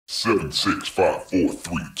7, 6, 5, 4,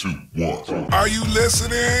 3, 2, 1. Are you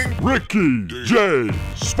listening? Ricky J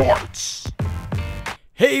Sports.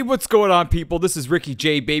 Hey, what's going on, people? This is Ricky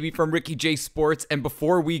J, baby, from Ricky J Sports. And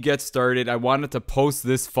before we get started, I wanted to post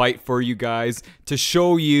this fight for you guys to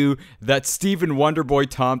show you that Stephen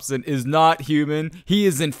Wonderboy Thompson is not human. He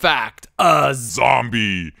is, in fact, a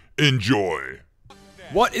Zombie. Enjoy.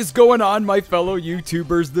 What is going on, my fellow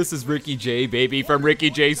YouTubers? This is Ricky J, baby, from Ricky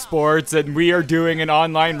J Sports, and we are doing an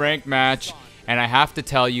online ranked match. And I have to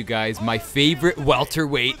tell you guys, my favorite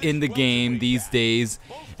welterweight in the game these days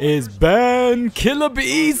is Ben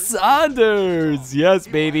Killabee Saunders. Yes,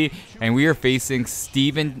 baby. And we are facing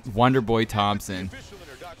Stephen Wonderboy Thompson.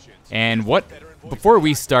 And before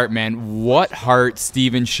we start, man, what heart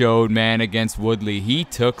Stephen showed, man, against Woodley. He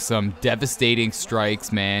took some devastating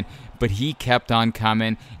strikes, man, but he kept on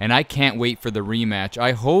coming, and I can't wait for the rematch.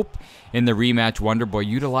 I hope in the rematch Wonderboy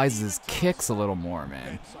utilizes his kicks a little more,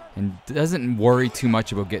 man, and doesn't worry too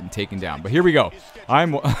much about getting taken down. But here we go.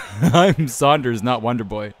 I'm Saunders, not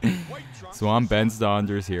Wonderboy. So I'm Ben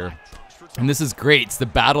Saunders here. And this is great. It's the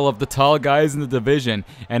battle of the tall guys in the division.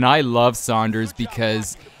 And I love Saunders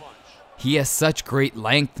because he has such great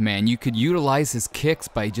length, man. You could utilize his kicks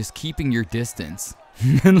by just keeping your distance.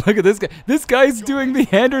 And look at this guy. This guy's doing the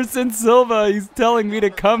Anderson Silva. He's telling me to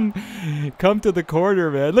come to the corner,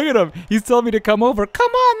 man. Look at him. He's telling me to come over. Come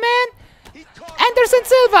on, man. Anderson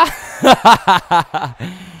Silva.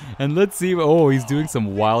 And let's see. Oh, he's doing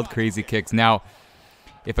some wild, crazy kicks. Now,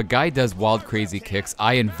 if a guy does wild, crazy kicks,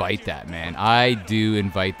 I invite that, man. I do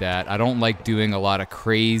invite that. I don't like doing a lot of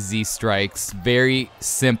crazy strikes. Very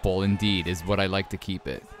simple, indeed, is what I like to keep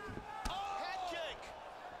it.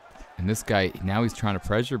 And this guy, now he's trying to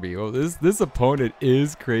pressure me. Oh, this opponent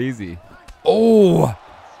is crazy. Oh!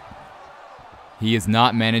 He is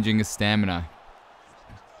not managing his stamina.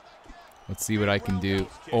 Let's see what I can do.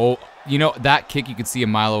 Oh, you know, that kick you can see a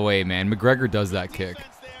mile away, man. McGregor does that kick.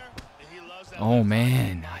 Oh,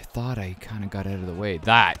 man. I thought I kind of got out of the way.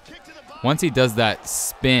 Once he does that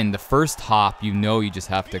spin, the first hop, you know you just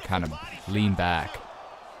have to kind of lean back.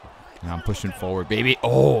 And I'm pushing forward, baby.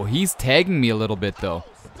 Oh, he's tagging me a little bit, though.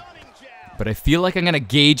 But I feel like I'm going to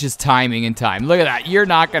gauge his timing in time. Look at that. You're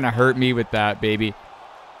not going to hurt me with that, baby.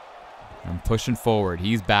 I'm pushing forward.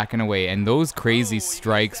 He's backing away. And those crazy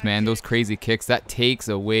strikes, man, those crazy kicks, that takes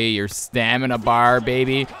away your stamina bar,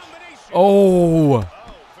 baby. Oh.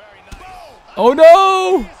 Oh,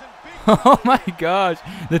 no. Oh, my gosh.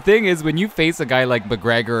 The thing is, when you face a guy like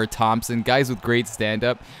McGregor or Thompson, guys with great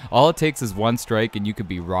stand-up, all it takes is one strike and you could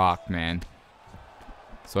be rocked, man.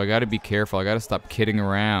 So I got to be careful. I got to stop kidding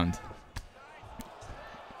around.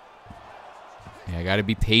 Yeah, I gotta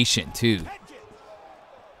be patient too.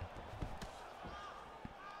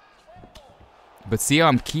 But see how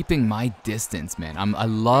I'm keeping my distance, man. I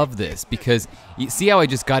love this because you see how I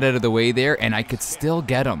just got out of the way there and I could still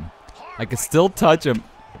get him. I could still touch him.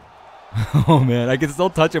 Oh man, I can still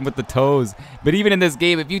touch him with the toes. But even in this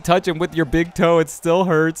game, if you touch him with your big toe, it still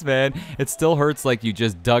hurts, man. It still hurts like you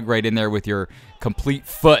just dug right in there with your complete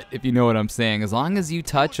foot, if you know what I'm saying. As long as you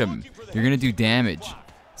touch him, you're gonna do damage.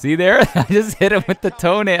 See there? I just hit him with the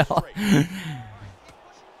toenail.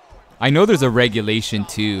 I know there's a regulation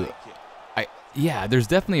too. Yeah, there's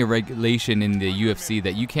definitely a regulation in the UFC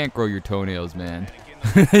that you can't grow your toenails, man.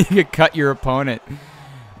 You can cut your opponent.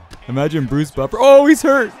 Imagine Bruce Buffer. Oh, he's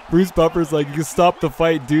hurt. Bruce Buffer's like, you can stop the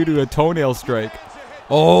fight due to a toenail strike.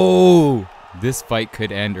 Oh, this fight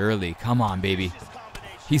could end early. Come on, baby.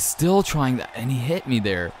 He's still trying that, and he hit me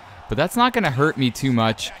there. But that's not going to hurt me too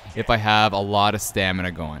much if I have a lot of stamina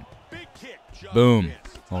going. Boom.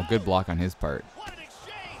 Well, good block on his part.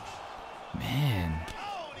 Man.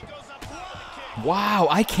 Wow,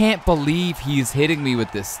 I can't believe he's hitting me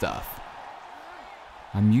with this stuff.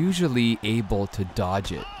 I'm usually able to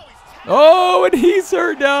dodge it. Oh, and he's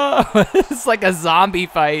hurt now. It's like a zombie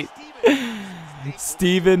fight.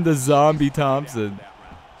 Stephen the Zombie Thompson.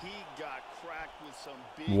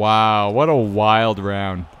 Wow, what a wild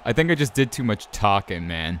round. I think I just did too much talking,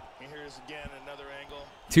 man.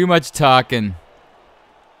 Too much talking.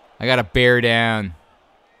 I gotta bear down.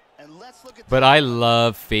 But I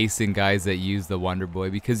love facing guys that use the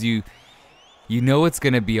Wonderboy because you know it's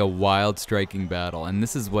gonna be a wild striking battle, and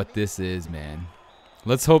this is what this is, man.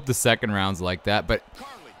 Let's hope the second round's like that, but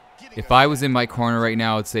if I was in my corner right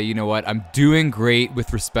now, I'd say, you know what, I'm doing great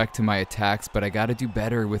with respect to my attacks, but I gotta do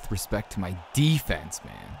better with respect to my defense,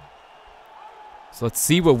 man. So let's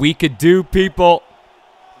see what we could do, people.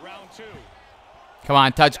 Come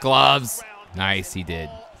on, touch gloves. Nice, he did.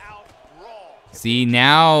 See,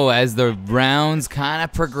 now as the rounds kind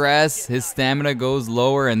of progress, his stamina goes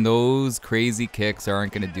lower and those crazy kicks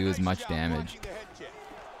aren't going to do as much damage.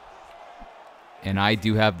 And I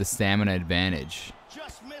do have the stamina advantage.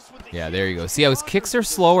 Yeah, there you go. See how his kicks are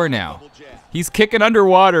slower now. He's kicking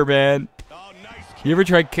underwater, man. You ever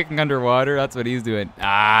tried kicking underwater? That's what he's doing.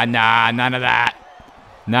 Ah, nah, none of that.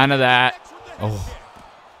 None of that. Oh.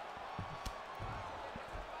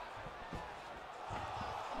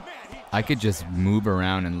 I could just move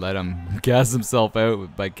around and let him gas himself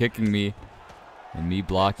out by kicking me and me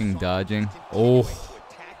blocking, dodging. Oh.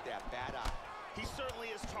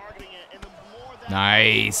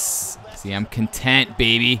 Nice. See, I'm content,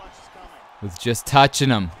 baby, with just touching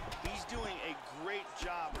him. He's doing a great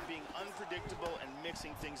job of being unpredictable and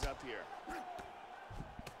mixing things up here.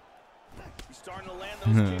 He's starting to land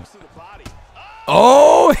those kicks to the body.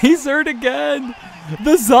 Oh, he's hurt again.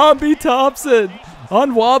 The zombie Thompson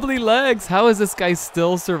on wobbly legs. How is this guy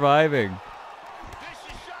still surviving?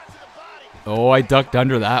 Oh, I ducked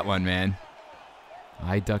under that one, man.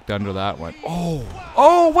 I ducked under that one. Oh,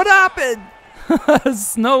 oh, what happened?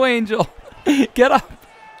 Snow Angel, get up.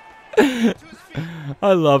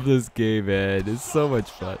 I love this game, man. It's so much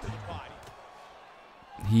fun.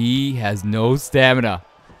 He has no stamina.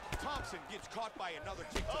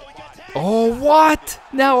 Oh, what?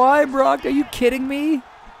 Now I'm rocked. Are you kidding me?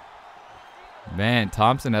 Man,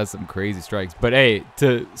 Thompson has some crazy strikes. But hey,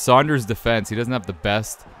 to Saunders' defense, he doesn't have the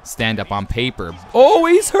best stand-up on paper. Oh,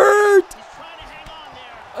 he's hurt.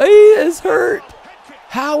 He is hurt.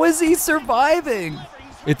 How is he surviving?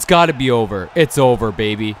 It's got to be over. It's over,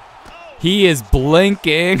 baby. He is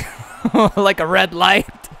blinking like a red light.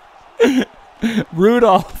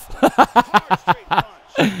 Rudolph.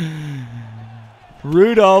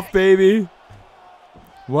 Rudolph, baby.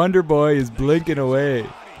 Wonderboy is blinking away.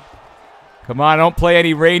 Come on, don't play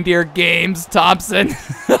any reindeer games, Thompson.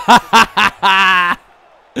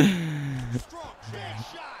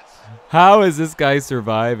 How is this guy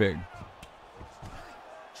surviving?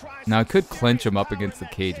 Now, I could clinch him up against the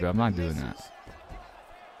cage, but I'm not doing that.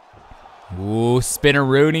 Ooh,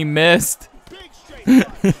 Spinner-Rooney missed.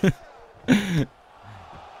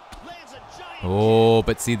 Oh,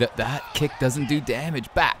 but see, that kick doesn't do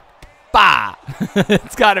damage. Back. Bah!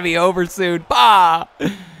 It's got to be over soon. Bah!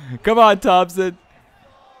 Come on, Thompson.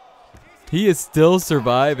 He is still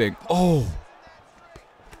surviving. Oh.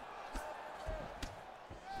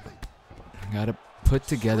 Gotta put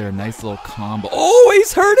together a nice little combo. Oh,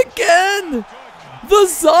 he's hurt again! The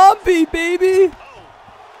zombie, baby!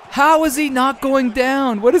 How is he not going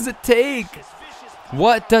down? What does it take?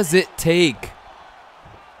 What does it take?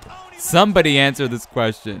 Somebody answer this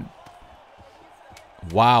question.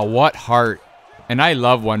 Wow, what heart. And I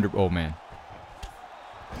love Oh, man.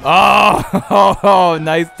 Oh,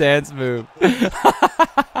 nice dance move.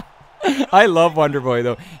 I love Wonderboy,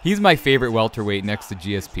 though. He's my favorite welterweight next to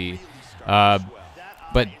GSP.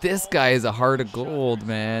 But this guy is a heart of gold,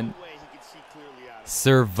 man.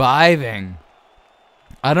 Surviving.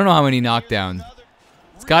 I don't know how many knockdowns.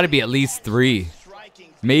 It's got to be at least 3.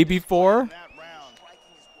 Maybe 4.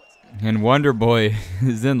 And Wonderboy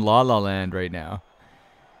is in La La Land right now.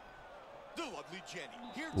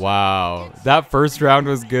 Wow. That first round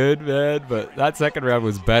was good, man. But that second round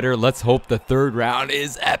was better. Let's hope the third round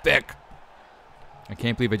is epic. I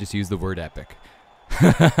can't believe I just used the word epic.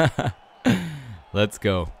 Let's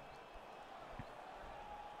go.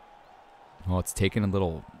 Oh, it's taking a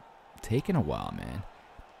while, man.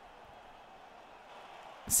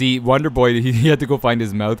 See, Wonderboy, he had to go find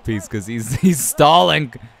his mouthpiece because he's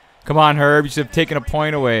stalling. Come on, Herb, you should have taken a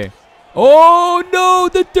point away. Oh no,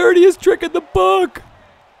 the dirtiest trick in the book.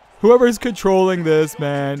 Whoever's controlling this,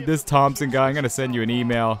 man, this Thompson guy, I'm gonna send you an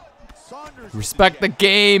email. Respect the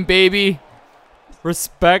game, baby.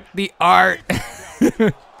 Respect the art.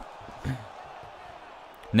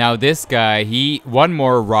 Now this guy, one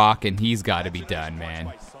more rock and he's got to be done,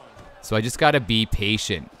 man. So I just got to be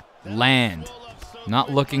patient. Land.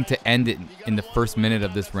 Not looking to end it in the first minute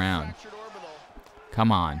of this round.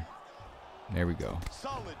 Come on. There we go.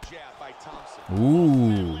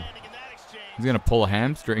 Ooh. He's going to pull a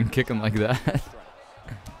hamstring kicking like that.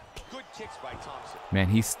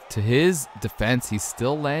 Man, to his defense, he's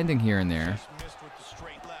still landing here and there.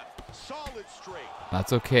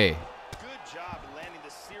 That's okay.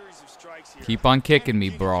 Keep on kicking me,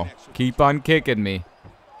 bro. Keep on kicking me.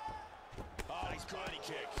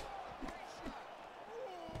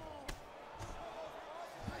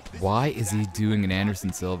 Why is he doing an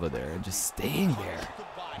Anderson Silva there and just staying there?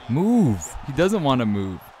 Move. He doesn't want to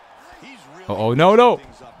move. Oh, no, no.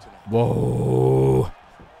 Whoa.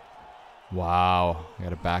 Wow.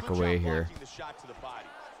 Gotta back away here.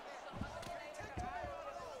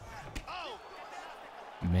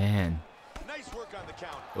 Man.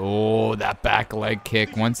 Oh, that back leg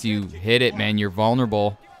kick. Once you hit it, man, you're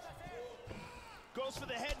vulnerable.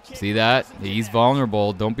 See that? He's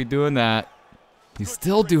vulnerable. Don't be doing that. He's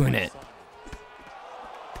still doing it.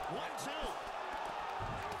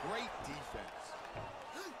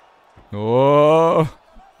 Oh,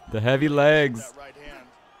 the heavy legs.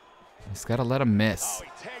 Just gotta let him miss.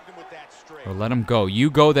 Or let him go. You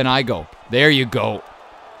go, then I go. There you go.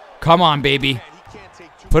 Come on, baby.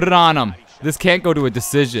 Put it on him. This can't go to a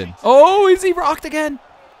decision. Oh, is he rocked again?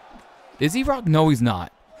 Is he rocked? No, he's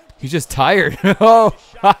not. He's just tired. Oh,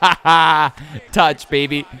 touch,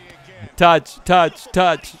 baby. Touch, touch,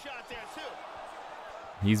 touch.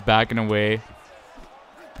 He's backing away.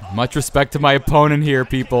 Much respect to my opponent here,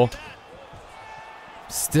 people.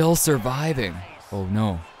 Still surviving. Oh,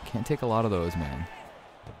 no. Can't take a lot of those, man.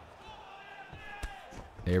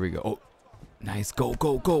 There we go. Oh, nice. Go,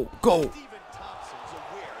 go, go, go.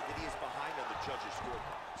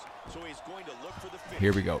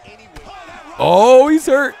 Here we go. Oh, he's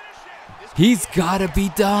hurt. He's got to be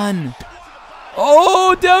done.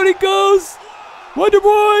 Oh, down he goes.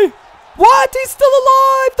 Wonderboy. What? He's still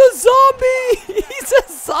alive. The zombie. He's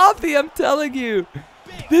a zombie, I'm telling you.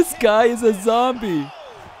 This guy is a zombie.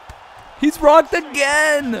 He's rocked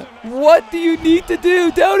again. What do you need to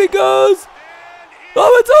do? Down he goes.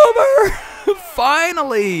 Oh, it's over.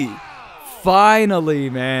 Finally. Finally,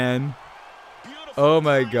 man. Oh,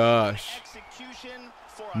 my gosh.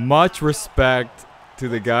 Much respect to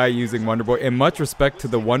the guy using Wonderboy, and much respect to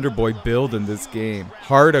the Wonderboy build in this game.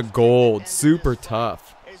 Heart of gold, super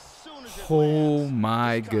tough. Oh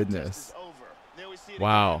my goodness.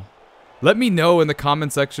 Wow. Let me know in the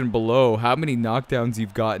comment section below how many knockdowns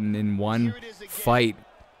you've gotten in one fight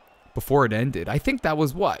before it ended. I think that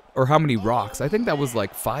was what? Or how many rocks? I think that was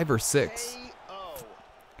like 5 or 6.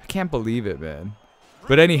 I can't believe it, man.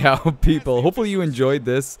 But anyhow, people, hopefully you enjoyed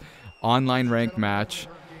this online ranked match.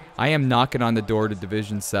 I am knocking on the door to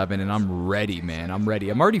Division 7, and I'm ready, man. I'm ready.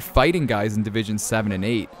 I'm already fighting guys in Division 7 and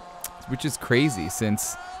 8, which is crazy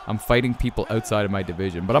since I'm fighting people outside of my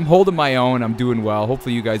division. But I'm holding my own. I'm doing well.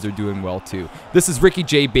 Hopefully you guys are doing well, too. This is Ricky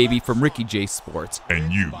J, baby, from Ricky J Sports.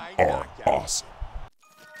 And you are awesome.